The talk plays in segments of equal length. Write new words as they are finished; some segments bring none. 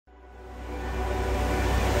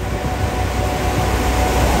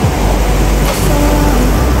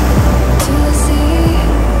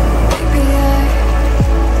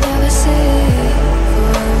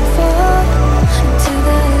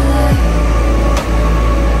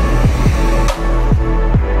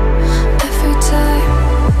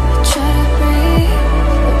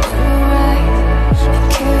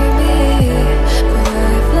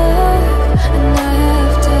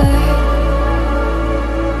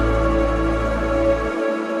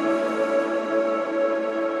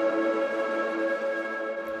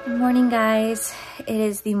guys. It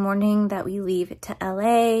is the morning that we leave to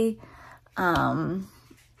LA. I'm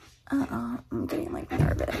getting like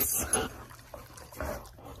nervous.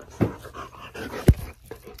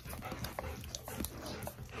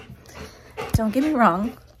 Don't get me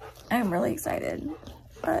wrong, I'm really excited,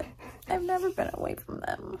 but I've never been away from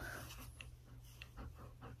them.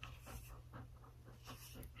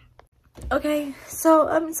 Okay, so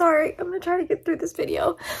I'm sorry. I'm gonna try to get through this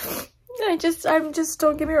video. I'm just,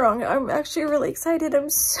 don't get me wrong. I'm actually really excited.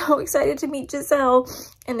 I'm so excited to meet Giselle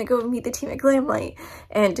and to go meet the team at Glamlite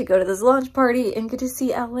and to go to this launch party and get to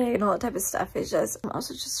see LA and all that type of stuff. It's just, I'm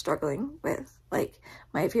also just struggling with like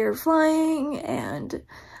my fear of flying and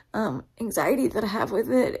anxiety that I have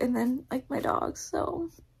with it, and then like my dogs.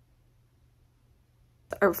 So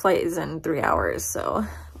our flight is in 3 hours, so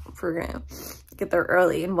we're gonna get there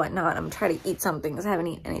early and whatnot. I'm trying to eat something because I haven't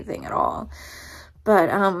eaten anything at all. But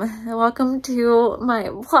welcome to my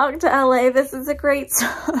vlog to LA. This is a great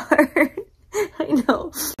start. I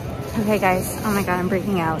know. Okay guys, oh my god, I'm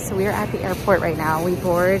breaking out. So we are at the airport right now. We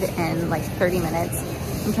board in like 30 minutes.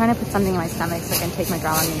 I'm trying to put something in my stomach so I can take my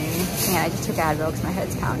Dramamine. And I just took Advil because my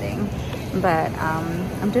head's pounding. But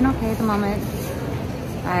I'm doing okay at the moment.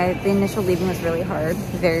 The initial leaving was really hard,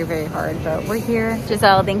 very, very hard, but we're here.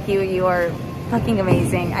 Giselle, thank you. You are fucking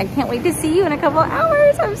amazing. I can't wait to see you in a couple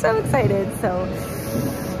hours. I'm so excited. So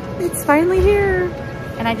it's finally here.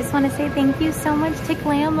 And I just want to say thank you so much to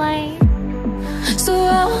Glamlite. So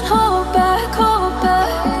I won't hold back,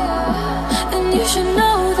 and you should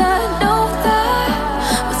know that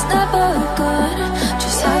what's never good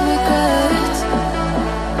just have regrets.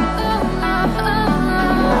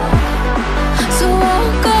 So I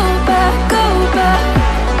won't go back, oh,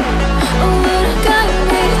 when it got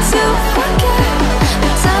me to forget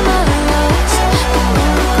the time I lost,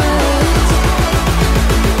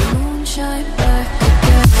 the moonshine back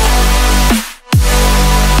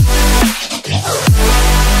again.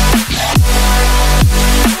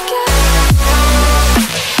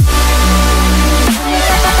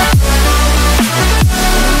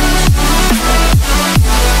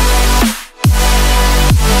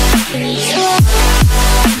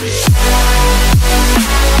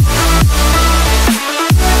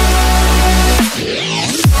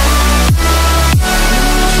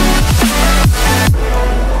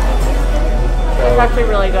 It's actually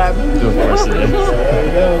really good. Of course it is.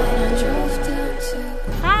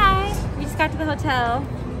 Hi! We just got to the hotel.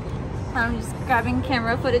 I'm just grabbing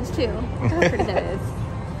camera footage too. Look how pretty that is.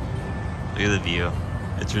 Look at the view.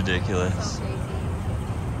 It's ridiculous. So crazy.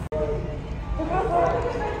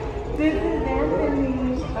 This is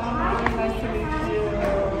Anthony. Nice to meet you.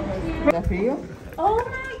 Is that for you? Oh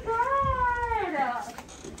my god!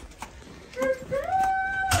 Giselle!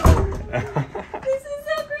 This is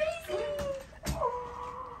so crazy!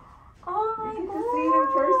 Oh my god!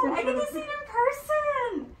 I get to see it in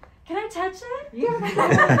person! Can I touch it? Yeah.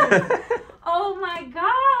 Oh my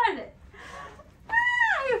god!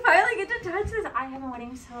 I finally get to touch this. I have been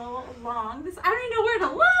waiting so long. I don't even know where to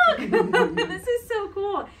look. This is so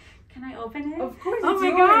cool. Can I open it? Of course, oh it's my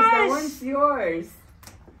yours. gosh. That one's yours.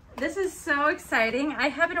 This is so exciting. I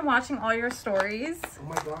have been watching all your stories. Oh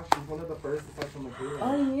my gosh, she's one of the first to touch on the material.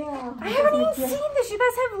 Oh yeah. I haven't even seen this. You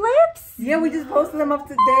guys have lips. Yeah, we just posted them up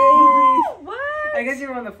today. What? I guess you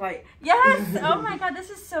were on the flight. Yes. Oh my god, this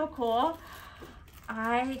is so cool.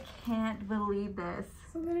 I can't believe this.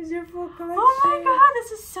 So that is your full collection. Oh my god,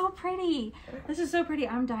 this is so pretty. This is so pretty.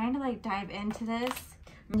 I'm dying to like dive into this.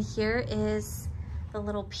 And here is the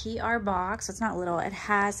little PR box. So it's not little, it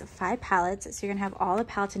has 5 palettes. So you're gonna have all the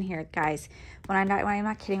palettes in here, guys. When I'm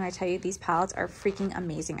not kidding when I tell you these palettes are freaking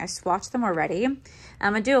amazing. I swatched them already. I'm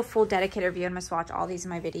gonna do a full dedicated review. I'm gonna swatch all these in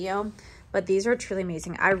my video. But these are truly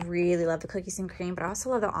amazing. I really love the cookies and cream, but I also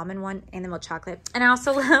love the almond one and the milk chocolate. And I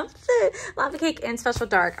also love the lava cake and special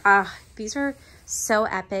dark. These are so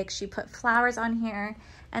epic. She put flowers on here.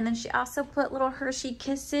 And then she also put little Hershey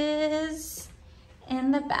kisses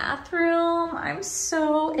in the bathroom. I'm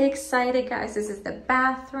so excited, guys. This is the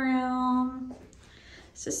bathroom.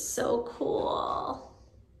 This is so cool.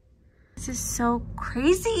 This is so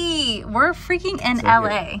crazy. We're freaking in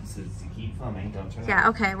LA. So keep filming, don't turn Yeah,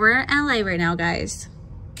 okay, we're in LA right now, guys.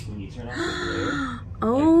 When you turn off the glare,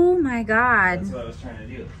 Oh my god. that's what I was trying to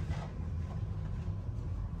do.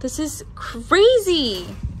 This is crazy.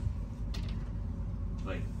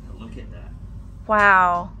 Like, look at that.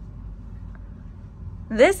 Wow.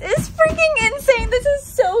 This is freaking insane. This is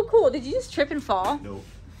so cool. Did you just trip and fall? Nope.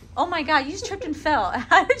 Oh my god, you just tripped and fell.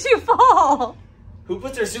 How did you fall? Who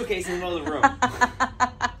puts their suitcase in the middle of the room?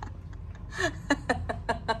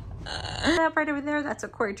 That right over there, that's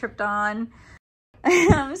what Corey tripped on.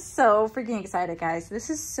 I'm so freaking excited, guys. This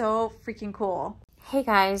is so freaking cool. Hey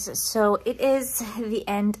guys, so it is the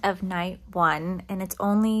end of night 1 and it's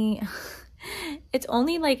only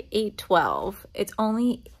like 8:12. It's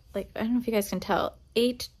only like, I don't know if you guys can tell,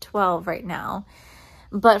 8:12 right now.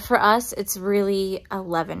 But for us, it's really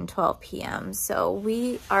 11:12 p.m. So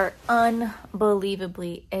we are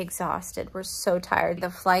unbelievably exhausted. We're so tired. The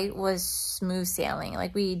flight was smooth sailing.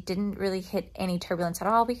 Like we didn't really hit any turbulence at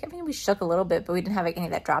all. I mean, we shook a little bit, but we didn't have like any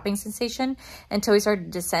of that dropping sensation until we started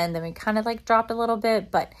to descend. Then we kind of like dropped a little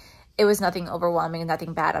bit, but it was nothing overwhelming,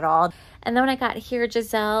 nothing bad at all. And then when I got here,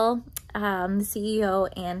 Giselle, the CEO,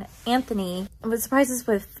 and Anthony would surprise us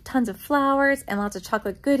with tons of flowers and lots of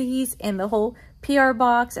chocolate goodies and the whole PR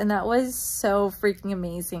box, and that was so freaking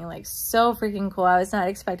amazing, like so freaking cool. I was not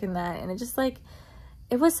expecting that, and it just like,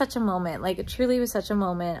 it was such a moment. Like it truly was such a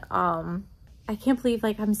moment. I can't believe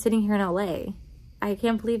like I'm sitting here in LA. I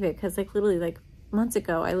can't believe it, because like literally like months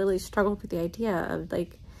ago I literally struggled with the idea of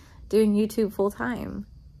like doing YouTube full time.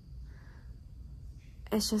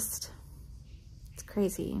 It's just, it's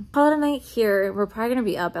crazy. Call it a night here. We're probably gonna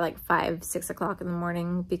be up at like 5, 6 o'clock in the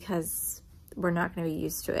morning because we're not gonna be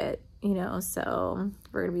used to it, you know, so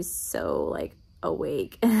we're gonna be so like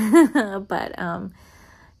awake. But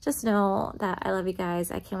just know that I love you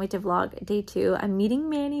guys. I can't wait to vlog day 2. I'm meeting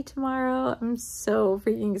Manny tomorrow. I'm so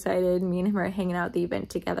freaking excited. Me and him are hanging out at the event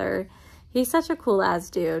together. He's such a cool ass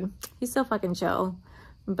dude. He's so fucking chill.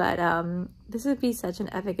 But this would be such an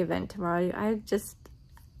epic event tomorrow.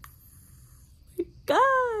 God,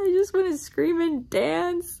 I just want to scream and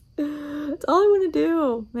dance. That's all I want to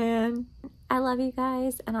do, man. I love you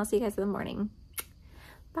guys, and I'll see you guys in the morning.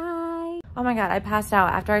 Bye. Oh my God, I passed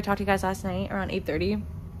out after I talked to you guys last night around 8:30.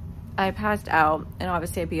 I passed out, and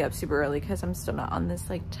obviously I'd be up super early because I'm still not on this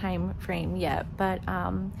like time frame yet. But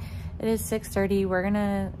it is 6:30. We're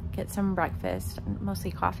gonna get some breakfast,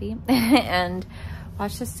 mostly coffee, and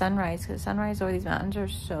watch the sunrise, because sunrise over these mountains are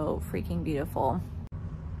so freaking beautiful.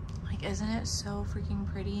 Isn't it so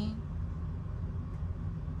freaking pretty?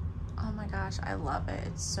 Oh my gosh, I love it.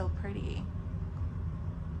 It's so pretty.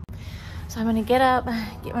 So I'm gonna get up,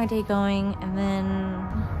 get my day going, and then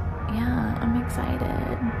yeah, I'm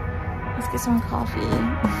excited. Let's get some coffee.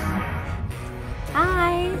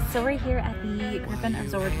 Hi, so we're here at the Griffin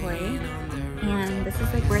Observatory, and this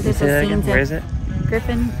is like where there's those scenes. Where is it?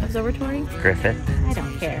 Griffin Observatory? Griffith. I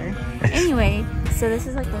don't care. Anyway, so this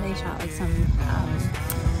is like where they shot like some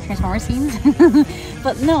Transformer scenes.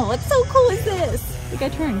 But no, what's so cool is this? Look, I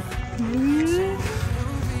turn.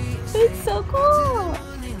 It's so cool.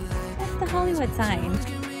 That's the Hollywood sign.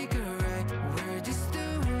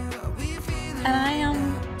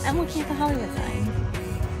 And I'm looking at the Hollywood sign.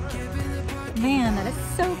 Man, that is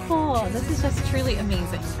so cool. This is just truly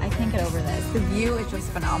amazing. I can't get over this. The view is just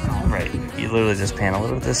phenomenal. Right. You literally just pan a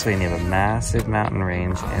little bit this way and you have a massive mountain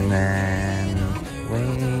range, and then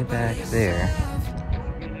way back there,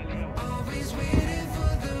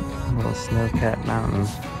 little snow-capped mountain.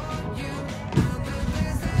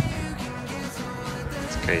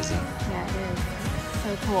 It's crazy. Yeah, it is. So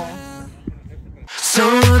cool. So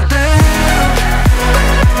what the hell?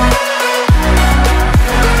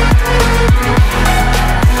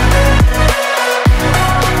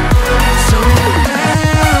 So what the hell?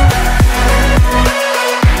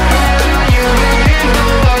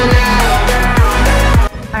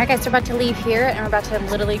 Alright guys, we're about to leave here and we're about to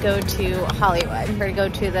literally go to Hollywood. We're going to go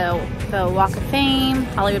to the Walk of Fame,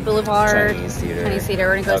 Hollywood Boulevard, Chinese Theater.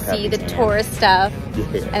 We're going to go see the tourist stuff, and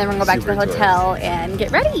then we're going to go back to the hotel and get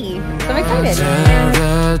ready. So I'm excited. Tell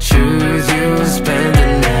the truth, you spend the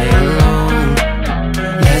night alone.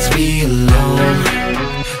 Let's be alone.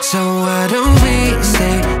 So why don't we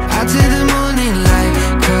stay out to the morning light?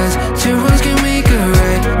 'Cause two wrongs can make a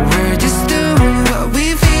right. We're just doing what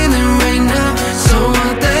we feeling right now. So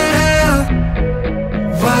what the hell?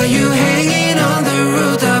 Why you hanging on the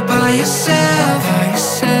rooftop by yourself?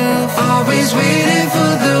 Always waiting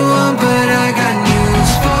for the one, but I got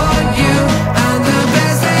news for you. I'm the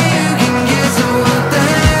best that you can get. So what the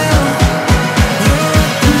hell?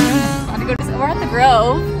 I'm gonna go to, we're at the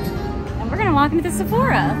Grove and we're gonna walk into the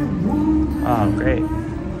Sephora. Oh, great.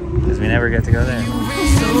 Because we never get to go there. So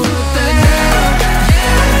what the hell?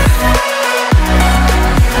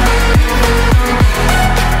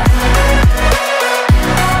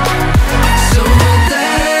 So what the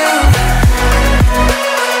hell?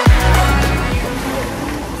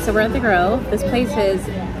 So we're at the Grove. This place is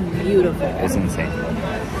beautiful. It's insane.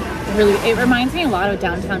 Really, it reminds me a lot of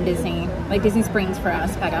downtown Disney, like Disney Springs for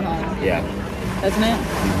us back at home, Yeah. doesn't it?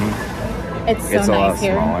 Mm-hmm. It's so It's a nice lot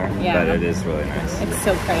here. smaller, Yeah, but it is really nice. it's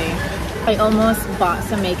so pretty. I almost bought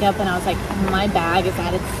some makeup and I was like, my bag is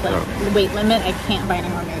at its like weight limit. I can't buy any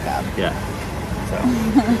more makeup. Yeah.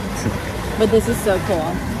 So. But this is so cool.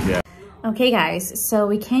 Yeah. Okay guys, so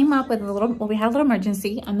we came up with a little, well, we had a little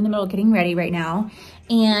emergency. I'm in the middle of getting ready right now.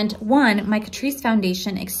 And one, my Catrice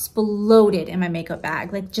foundation exploded in my makeup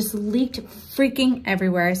bag, like just leaked freaking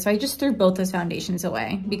everywhere. So I just threw both those foundations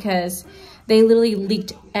away because they literally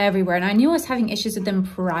leaked everywhere. And I knew I was having issues with them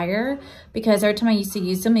prior because every time I used to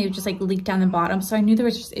use them, they would just like leak down the bottom. So I knew there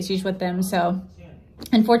was just issues with them. So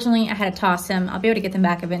unfortunately I had to toss them. I'll be able to get them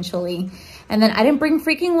back eventually. And then I didn't bring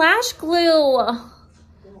freaking lash glue.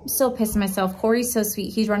 I'm so pissed at myself. Corey's so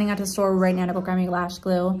sweet. He's running out to the store right now to go grab me lash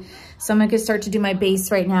glue. So I'm gonna start to do my base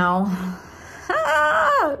right now.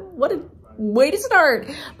 What a way to start.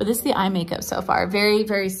 But this is the eye makeup so far. Very,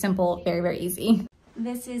 very simple, very, very easy.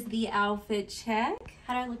 This is the outfit check.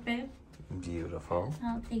 How do I look, babe? Beautiful.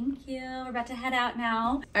 Oh, thank you. We're about to head out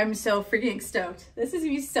now. I'm so freaking stoked. This is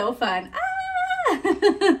gonna be so fun. Ah!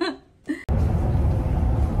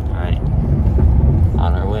 All right,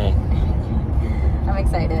 on our way. I'm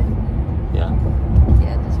excited. Yeah.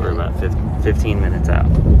 Yeah, We're about 15 minutes out.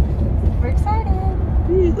 We're excited.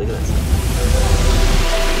 Look at this.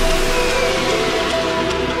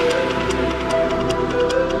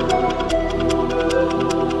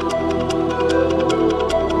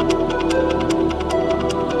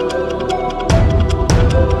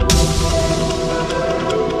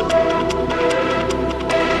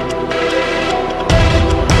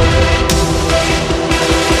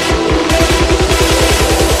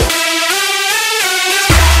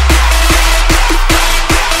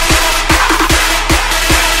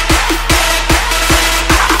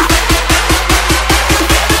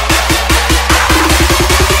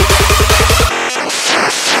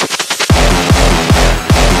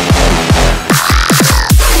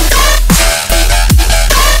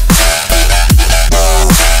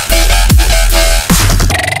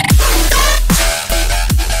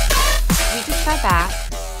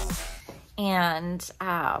 And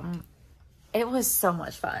it was so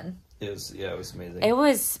much fun. It was amazing. It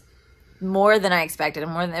was more than I expected.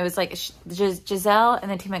 More than it was like Giselle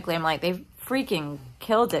and the team at Glamlite. They freaking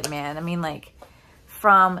killed it, man. I mean, like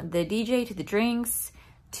from the DJ to the drinks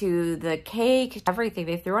to the cake, everything.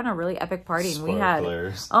 They threw on a really epic party, and we had,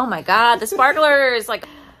 oh my god, the sparklers! Like,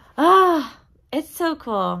 it's so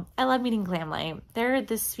cool. I love meeting Glamlite. They're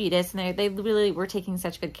the sweetest, and they really were taking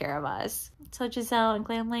such good care of us. So Giselle and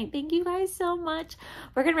Glamlite, thank you guys so much.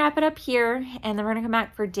 We're going to wrap it up here, and then we're going to come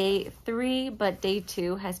back for day 3, but day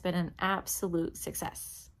 2 has been an absolute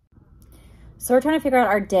success. So we're trying to figure out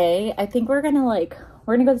our day. I think we're going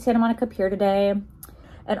to go to Santa Monica Pier today.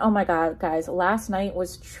 And oh my God, guys, last night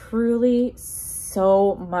was truly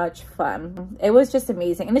so much fun. It was just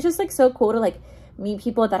amazing. And it's just like so cool to like meet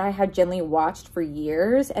people that I had genuinely watched for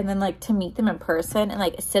years, and then like to meet them in person and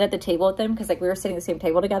like sit at the table with them, because like we were sitting at the same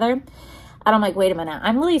table together. And I'm like, wait a minute,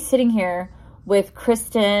 I'm really sitting here with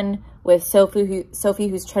Kristen, with Sophie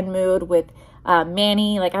who's trend mood, with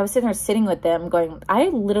Manny. Like I was sitting there sitting with them going, I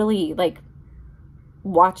literally like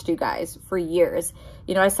watched you guys for years.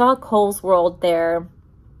 You know, I saw Cole's World there.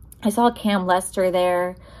 I saw Cam Lester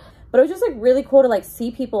there. But it was just like really cool to like see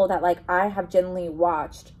people that like I have genuinely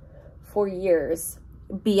watched for years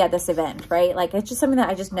be at this event, right? Like it's just something that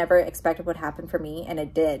I just never expected would happen for me, and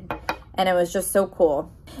it did. And it was just so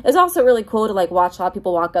cool. It was also really cool to like watch a lot of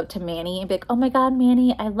people walk up to Manny and be like, oh my God,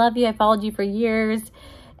 Manny, I love you. I followed you for years.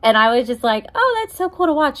 And I was just like, oh, that's so cool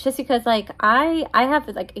to watch, just because like I have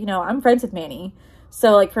like, you know, I'm friends with Manny.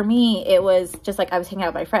 So like for me, it was just like I was hanging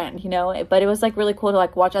out with my friend, you know, but it was like really cool to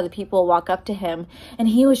like watch other people walk up to him. And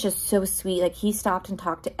he was just so sweet. Like he stopped and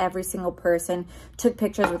talked to every single person, took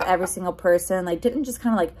pictures with every single person, like didn't just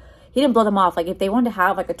kind of like, he didn't blow them off. Like if they wanted to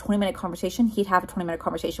have like a 20-minute conversation, he'd have a 20-minute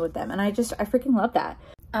conversation with them. And I freaking love that.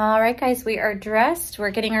 All right, guys, we are dressed.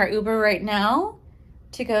 We're getting our Uber right now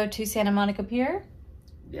to go to Santa Monica Pier.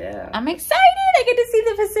 Yeah. I'm excited. I get to see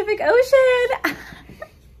the Pacific Ocean.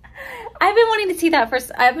 I've been wanting to see that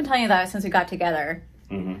I've been telling you that since we got together.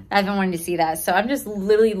 I've been wanting to see that. So I'm just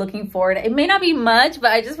literally looking forward. It may not be much,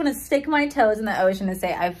 but I just want to stick my toes in the ocean and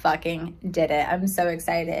say I fucking did it. I'm so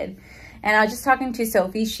excited. And I was just talking to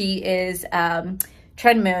Sophie. She is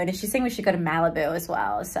trend mood, and she's saying we should go to Malibu as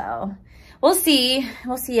well. So we'll see.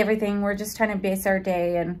 We'll see everything. We're just trying to base our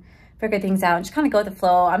day and figure things out and just kind of go with the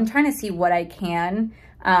flow. I'm trying to see what I can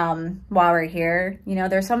while we're here. You know,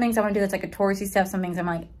 there's some things I want to do that's like a touristy stuff. Some things I'm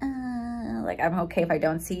like I'm okay if I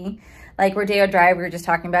don't see. Like Rodeo Drive, we were just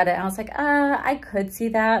talking about it. And I was like, I could see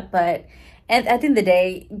that, but at the end of the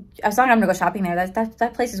day, as long as I'm gonna go shopping there,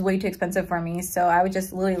 that place is way too expensive for me. So I would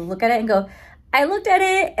just literally look at it and go, I looked at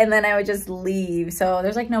it and then I would just leave. So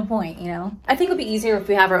there's like no point, you know? I think it would be easier if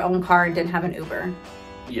we have our own car and didn't have an Uber.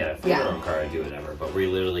 Yeah, if we had our own car, I'd do whatever. But we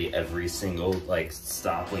literally, every single like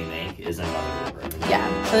stop we make is another Uber. Yeah,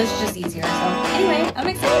 so this is just easier. So anyway, I'm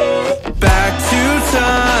excited. Back to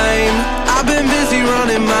time. I've been busy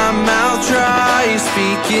running my mouth dry,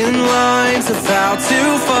 speaking lines of how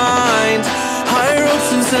to find higher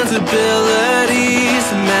hopes and sensibilities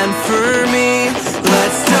meant for me.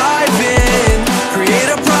 Let's dive in, create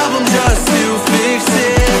a problem just to fix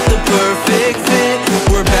it. The perfect fit.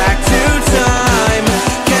 We're back to time,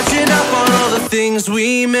 catching up on all the things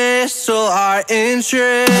we missed, all our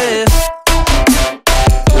interests.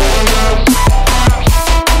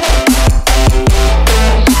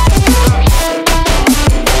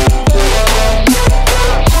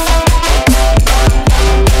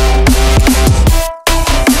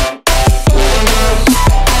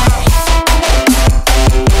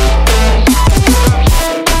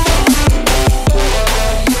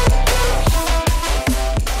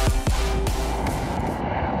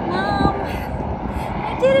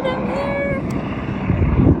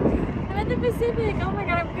 Oh my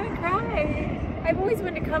god, I'm gonna cry. I've always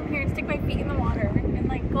wanted to come here and stick my feet in the water and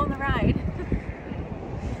like go on the ride.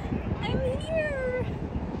 I'm here.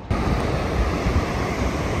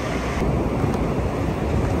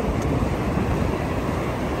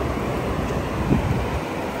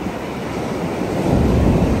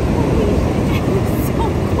 It's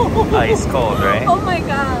so cold. Ice cold, right? Oh my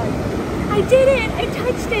god. I did it. I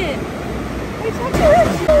touched it. I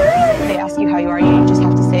touched it. They ask you how you are, you just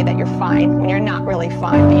have to say that you're fine when you're not really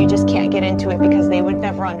fine, but you just can't get into it because they would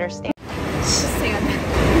never understand. It's just sand.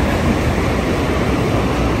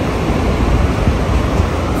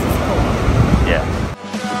 Yeah.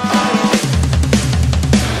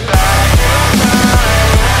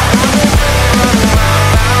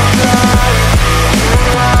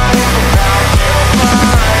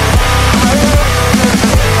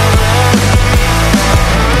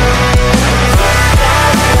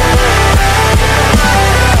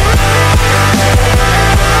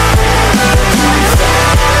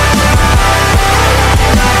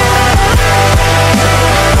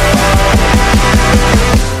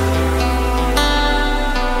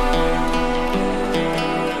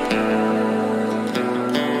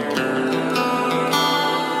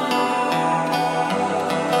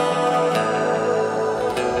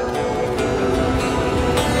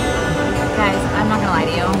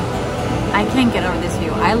 I can't get over this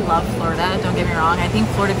view. I love Florida, don't get me wrong. I think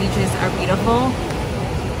Florida beaches are beautiful.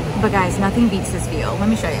 But guys, nothing beats this view. Let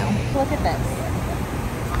me show you. Look at this.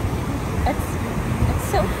 It's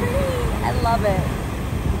so pretty. I love it.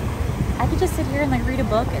 I could just sit here and like read a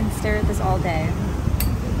book and stare at this all day.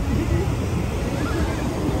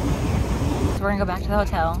 So we're gonna go back to the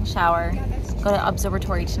hotel, shower, go to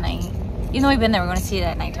Observatory tonight. Even though we've been there, we're gonna see it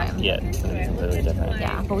at nighttime. Yeah, it's completely different.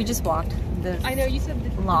 Yeah, but we just walked the I know you said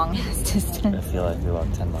the long distance. I feel like we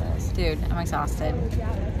walked 10 miles. Dude, I'm exhausted.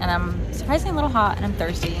 And I'm surprisingly a little hot and I'm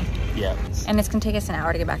thirsty. Yeah. And it's gonna take us an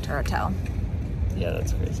hour to get back to our hotel. Yeah,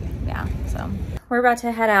 that's crazy. Yeah, so. We're about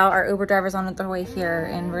to head out. Our Uber driver's on their way here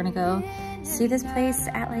and we're gonna go see this place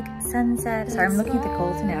at like sunset. Sorry, I'm looking at the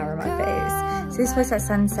golden hour on my face. See this place at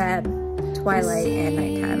sunset, twilight, and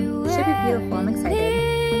nighttime. Should be beautiful, I'm excited.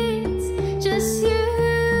 Just you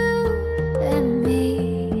and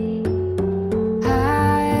me,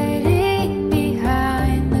 hiding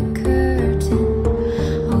behind the curtain,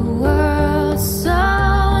 a world so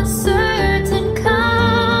uncertain.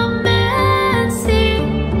 Come and see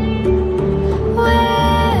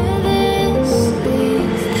where this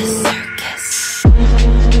leads. The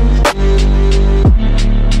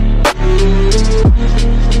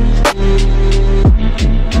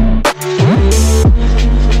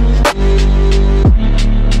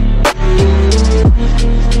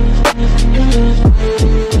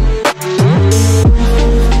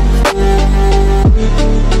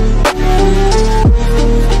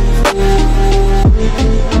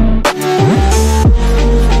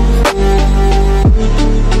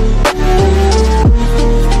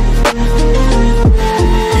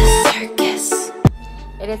circus.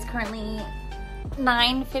 It is currently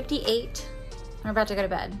 9:58. We're about to go to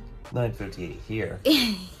bed. 9:58 here.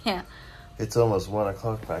 Yeah. It's almost 1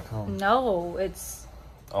 o'clock back home. No, it's...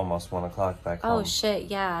 Almost 1 o'clock back home. Oh shit,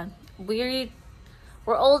 yeah. We're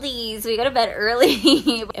oldies. We go to bed early.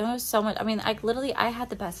 It was so much. I mean, I had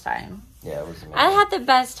the best time. Yeah, it was amazing. I had the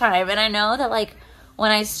best time. And I know that like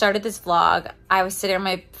when I started this vlog, I was sitting on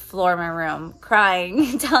my floor in my room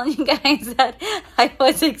crying, telling you guys that I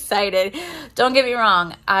was excited. Don't get me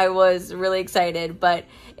wrong. I was really excited, but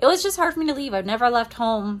it was just hard for me to leave. I've never left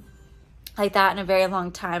home like that in a very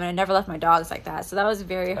long time, and I never left my dogs like that, so that was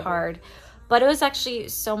very hard. But it was actually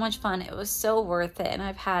so much fun. It was so worth it, and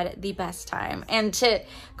I've had the best time. And to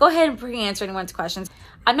go ahead and pre-answer anyone's questions,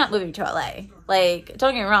 I'm not moving to LA. Like,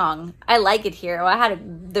 don't get me wrong, I like it here. I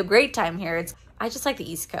had the great time here. I just like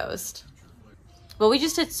the East Coast. But we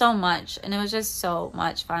just did so much, and it was just so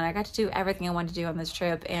much fun. I got to do everything I wanted to do on this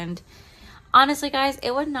trip, and honestly, guys,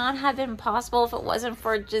 it would not have been possible if it wasn't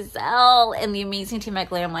for Giselle and the amazing team at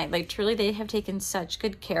Glamlite. Like, truly, they have taken such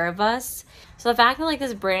good care of us. So the fact that, like,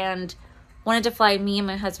 this brand wanted to fly me and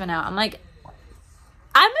my husband out, I'm like,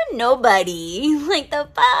 I'm a nobody. Like, the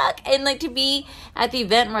fuck? And, like, to be at the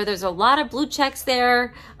event where there's a lot of blue checks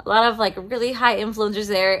there, a lot of, like, really high influencers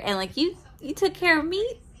there, and, like, you took care of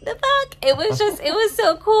me? The fuck? It was just, it was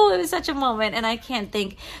so cool. It was such a moment, and I can't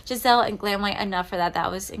thank Giselle and Glamlite enough for that. That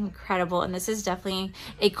was incredible, and this is definitely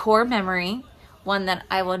a core memory, one that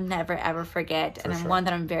I will never ever forget, and one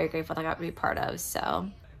that I'm very grateful that I got to be part of. So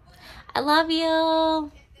I love you.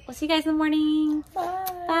 We'll see you guys in the morning.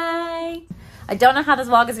 Bye. Bye. I don't know how this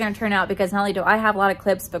vlog is going to turn out, because not only do I have a lot of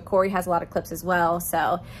clips, but Corey has a lot of clips as well.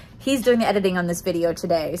 So he's doing the editing on this video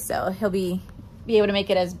today, so he'll be able to make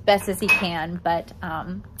it as best as he can. But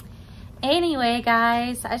anyway,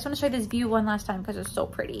 guys, I just want to show you this view one last time because it's so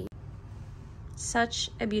pretty. Such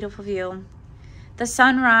a beautiful view. The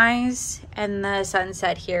sunrise and the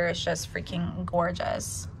sunset here is just freaking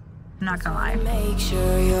gorgeous. I'm not gonna lie. Make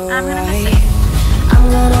sure you're I'm gonna right. miss it.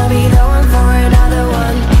 I'm gonna be the one for another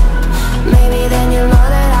one. Maybe then you'll know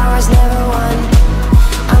that I was never one.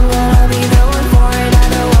 I'm gonna be the one for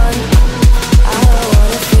another one. I don't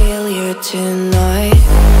wanna feel you tonight.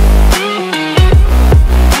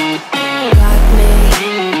 Got me. Got me.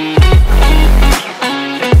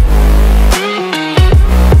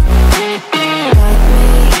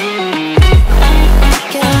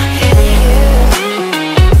 Can I hear you?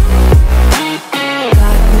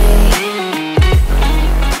 Got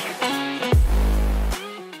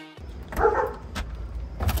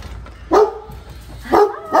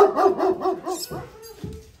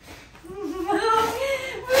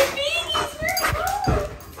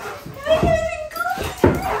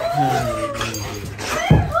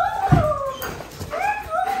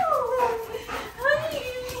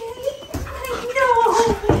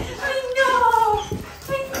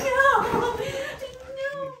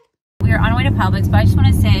Publix, but I just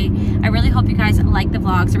want to say I really hope you guys like the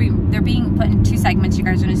vlogs. They're being put in two segments. You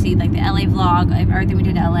guys are going to see like the LA vlog of everything we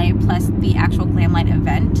did in LA plus the actual Glamlite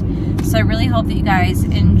event. So I really hope that you guys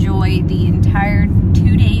enjoy the entire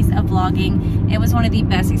 2 days of vlogging. It was one of the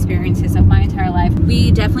best experiences of my entire life.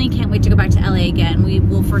 We definitely can't wait to go back to LA again. We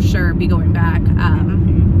will for sure be going back.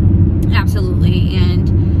 Absolutely.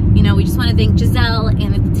 And you know, we just want to thank Giselle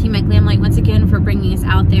and the team at Glamlite once again for bringing us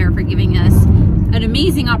out there, for giving us an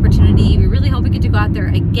amazing opportunity. We really hope we get to go out there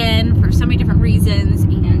again for so many different reasons,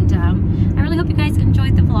 and I really hope you guys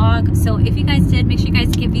enjoyed the vlog. So if you guys did, make sure you guys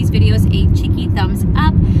give these videos a cheeky thumbs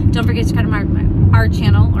up. Don't forget to come to our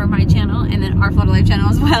channel, or my channel, and then our Florida Life channel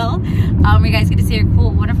as well, where you guys get to see our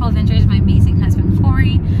cool, wonderful adventures. My amazing husband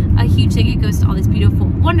Corey. A huge thank you goes to all these beautiful,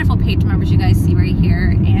 wonderful page members you guys see right here.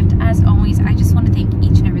 And as always, I just want to thank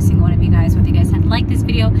each and every single one of you guys. Whether you guys had liked this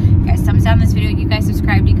video, you guys thumbs down this video, you guys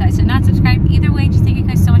subscribed, you guys did not subscribe, either way, just thank you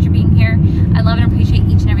guys so much